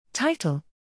Title: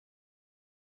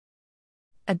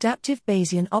 Adaptive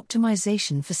Bayesian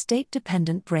Optimization for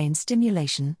State-Dependent Brain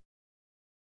Stimulation.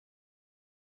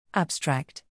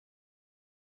 Abstract: